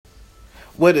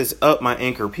What is up, my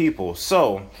anchor people?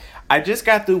 So, I just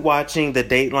got through watching the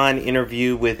Dateline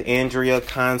interview with Andrea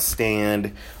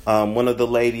Constand, one of the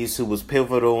ladies who was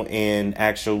pivotal in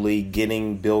actually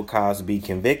getting Bill Cosby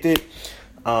convicted.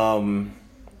 The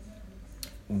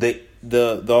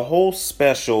whole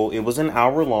special, it was an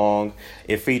hour long.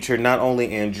 It featured not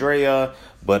only Andrea,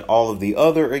 but all of the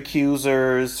other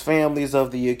accusers, families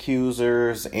of the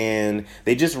accusers, and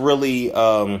they just really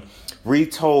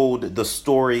retold the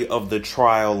story of the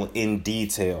trial in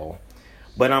detail.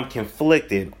 But I'm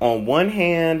conflicted. On one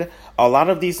hand, a lot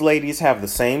of these ladies have the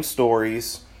same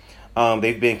stories.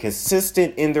 They've been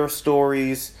consistent in their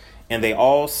stories, and they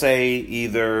all say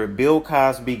either Bill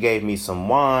Cosby gave me some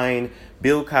wine,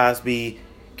 Bill Cosby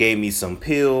gave me some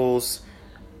pills,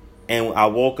 and I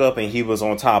woke up and he was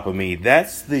on top of me.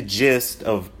 That's the gist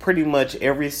of pretty much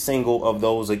every single of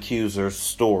those accusers'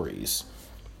 stories.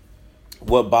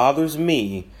 What bothers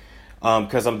me,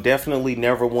 because I'm definitely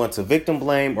never one to victim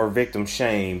blame or victim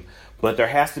shame, but there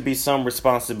has to be some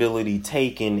responsibility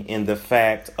taken in the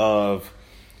fact of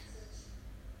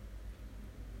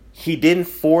he didn't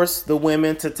force the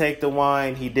women to take the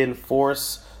wine. He didn't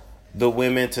force the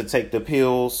women to take the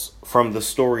pills from the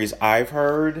stories I've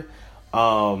heard.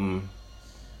 I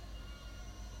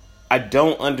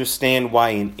don't understand why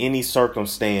in any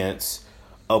circumstance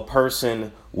a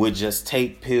person would just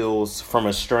take pills from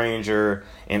a stranger,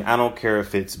 and I don't care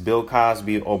if it's Bill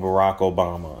Cosby or Barack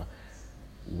Obama.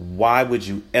 Why would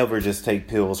you ever just take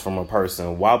pills from a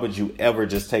person? Why would you ever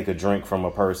just take a drink from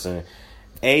a person?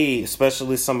 A,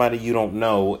 especially somebody you don't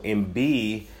know, and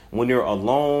B, when you're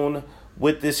alone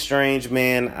with this strange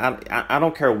man, I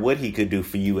don't care what he could do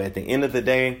for you. At the end of the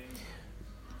day,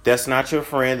 that's not your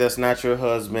friend. That's not your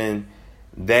husband.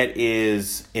 That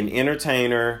is an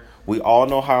entertainer. We all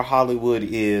know how Hollywood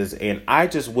is, and I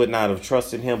just would not have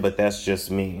trusted him, but that's just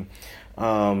me.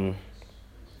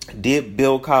 Did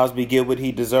Bill Cosby get what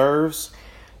he deserves?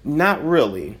 Not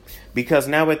really, because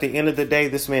now at the end of the day,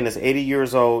 this man is 80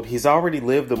 years old. He's already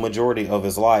lived the majority of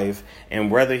his life, and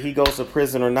whether he goes to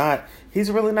prison or not, he's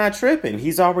really not tripping.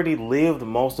 He's already lived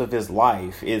most of his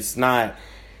life. It's not,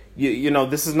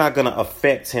 this is not going to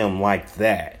affect him like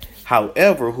that.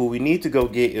 However, who we need to go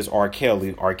get is R.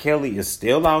 Kelly. R. Kelly is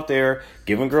still out there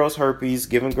giving girls herpes,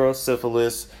 giving girls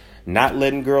syphilis, not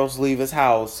letting girls leave his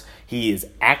house. He is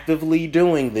actively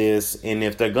doing this, and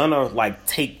if they're gonna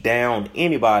take down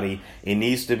anybody, it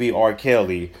needs to be R.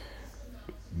 Kelly.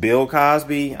 Bill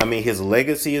Cosby, his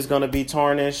legacy is gonna be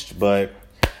tarnished, but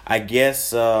I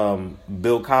guess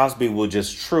Bill Cosby will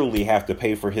just truly have to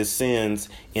pay for his sins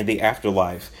in the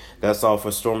afterlife. That's all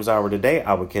for Storm's Hour today.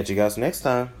 I will catch you guys next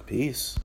time. Peace.